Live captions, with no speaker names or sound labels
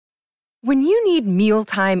When you need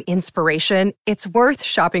mealtime inspiration, it's worth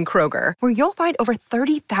shopping Kroger, where you'll find over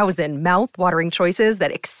 30,000 mouth-watering choices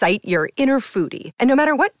that excite your inner foodie. And no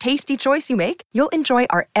matter what tasty choice you make, you'll enjoy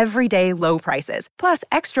our everyday low prices, plus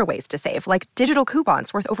extra ways to save, like digital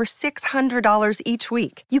coupons worth over $600 each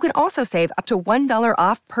week. You can also save up to $1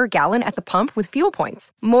 off per gallon at the pump with fuel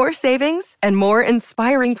points. More savings and more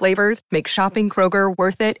inspiring flavors make shopping Kroger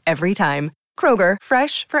worth it every time. Kroger,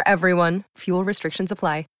 fresh for everyone. Fuel restrictions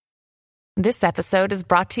apply. This episode is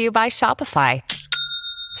brought to you by Shopify.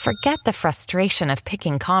 Forget the frustration of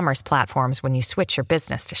picking commerce platforms when you switch your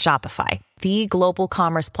business to Shopify, the global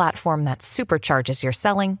commerce platform that supercharges your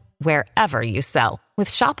selling wherever you sell. With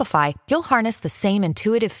Shopify, you'll harness the same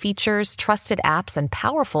intuitive features, trusted apps, and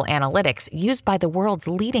powerful analytics used by the world's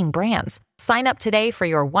leading brands. Sign up today for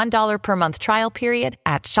your $1 per month trial period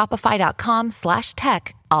at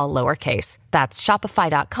shopify.com/tech, all lowercase. That's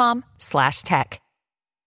shopify.com/tech.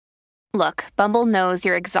 Look, Bumble knows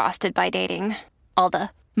you're exhausted by dating. All the,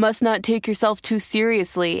 must not take yourself too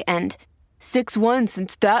seriously, and 6'1"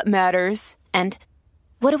 since that matters. And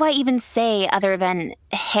what do I even say other than,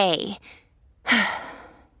 hey?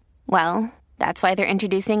 Well, that's why they're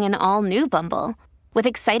introducing an all-new Bumble, with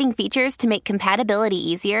exciting features to make compatibility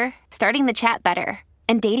easier, starting the chat better,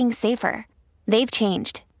 and dating safer. They've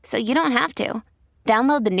changed, so you don't have to.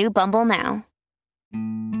 Download the new Bumble now.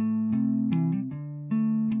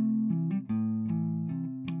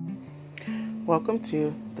 Welcome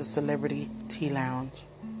to the Celebrity Tea Lounge.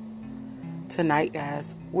 Tonight,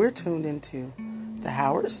 guys, we're tuned into the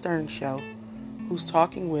Howard Stern Show, who's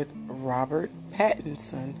talking with Robert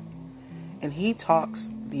Pattinson, and he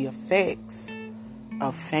talks the effects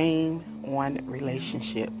of fame on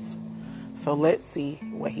relationships. So let's see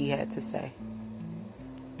what he had to say.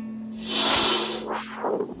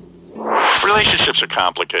 Relationships are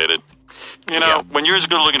complicated. You know, when you're as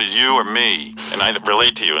good looking as you or me, and I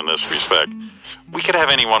relate to you in this respect, we could have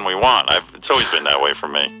anyone we want. It's always been that way for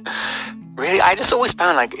me. Really? I just always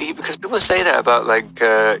found, because people say that about,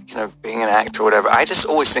 being an actor or whatever, I just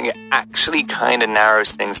always think it actually kind of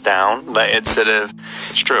narrows things down. It's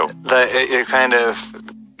true. It kind of,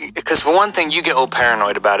 because for one thing, you get all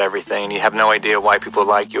paranoid about everything, and you have no idea why people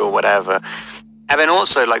like you or whatever. And then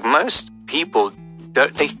also, most people,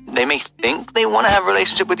 they may think they want to have a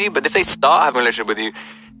relationship with you, but if they start having a relationship with you,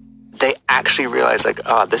 they actually realize,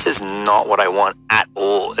 this is not what I want at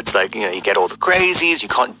all. It's you get all the crazies, you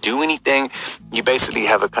can't do anything. You basically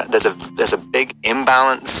have there's a big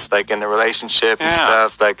imbalance, in the relationship and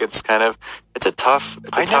stuff. It's a tough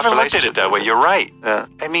I never looked at it that way. You're right. Yeah.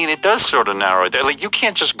 I mean, it does sort of narrow it down. You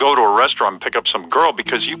can't just go to a restaurant and pick up some girl,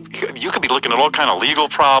 because you could be looking at all kind of legal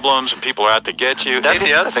problems and people are out to get you. That's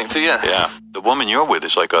the other thing too, yeah. Yeah. The woman you're with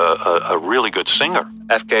is a really good singer.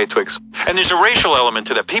 FKA Twigs. And there's a racial element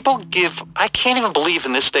to that. People I can't even believe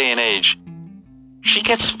in this day and age, she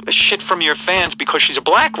gets shit from your fans because she's a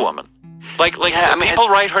black woman. People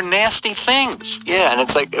write her nasty things. Yeah, and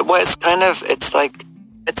it's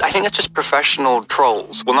I think it's just professional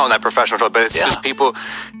trolls. Well, not that professional trolls, but it's just people,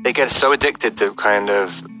 they get so addicted to kind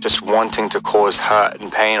of just wanting to cause hurt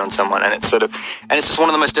and pain on someone. And it's just one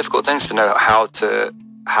of the most difficult things to know how to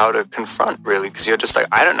confront, really, because you're just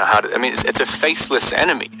I don't know how to. I mean, it's a faceless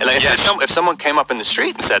enemy. And if someone came up in the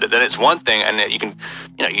street and said it, then it's one thing, and you can,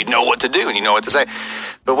 you know what to do and you know what to say.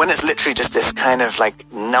 But when it's literally just this kind of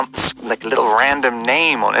little random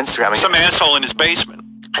name on Instagram, some asshole in his basement,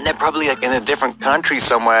 and they're probably in a different country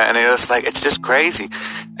somewhere, and it's just crazy,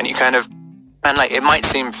 and you kind of. And it might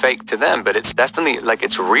seem fake to them, but it's definitely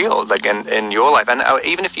it's real, in your life. And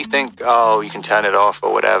even if you think, you can turn it off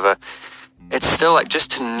or whatever, it's still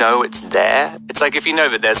just to know it's there. It's if you know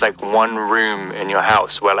that there's one room in your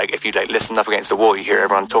house where if you listen up against the wall, you hear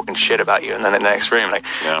everyone talking shit about you, and then in the next room,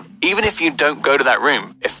 even if you don't go to that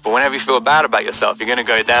room, if whenever you feel bad about yourself, you're going to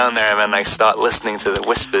go down there and then start listening to the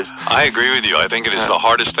whispers. I agree with you. I think it is the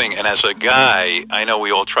hardest thing. And as a guy, I know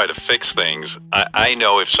we all try to fix things. I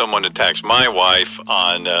know if someone attacks my wife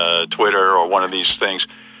on Twitter or one of these things,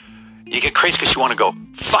 you get crazy because you want to go,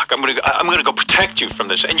 fuck, I'm gonna go protect you from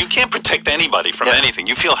this, and you can't protect anybody from anything.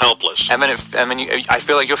 You feel helpless, and then I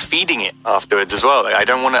feel like you're feeding it afterwards as well. I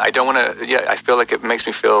don't want to. Yeah, I feel like it makes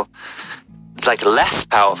me feel less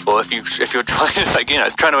powerful if you're trying to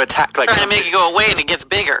it's trying to attack trying to make it go away and it gets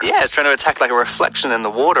bigger. Yeah, it's trying to attack a reflection in the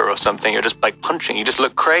water or something. You're just punching. You just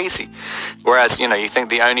look crazy. Whereas you think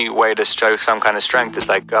the only way to show some kind of strength is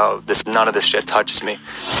none of this shit touches me.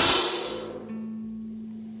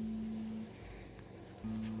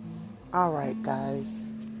 All right, guys,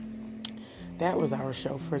 that was our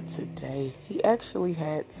show for today. He actually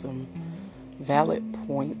had some valid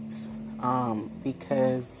points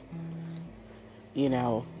because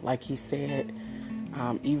Like he said,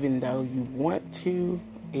 even though you want to,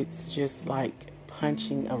 it's just like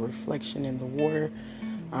punching a reflection in the water,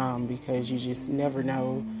 because you just never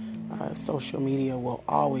know. Social media will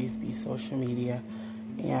always be social media.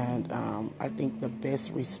 And I think the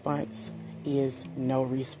best response is no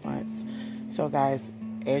response. So guys,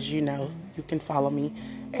 as you know, you can follow me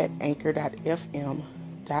at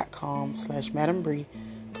anchor.fm.com/Madam Bree.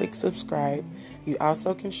 Click subscribe. You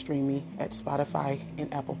also can stream me at Spotify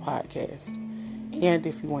and Apple Podcasts. And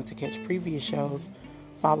if you want to catch previous shows,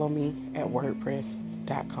 follow me at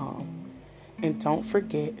wordpress.com. And don't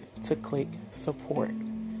forget to click support.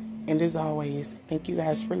 And as always, thank you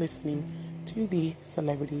guys for listening to the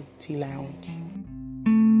Celebrity Tea Lounge.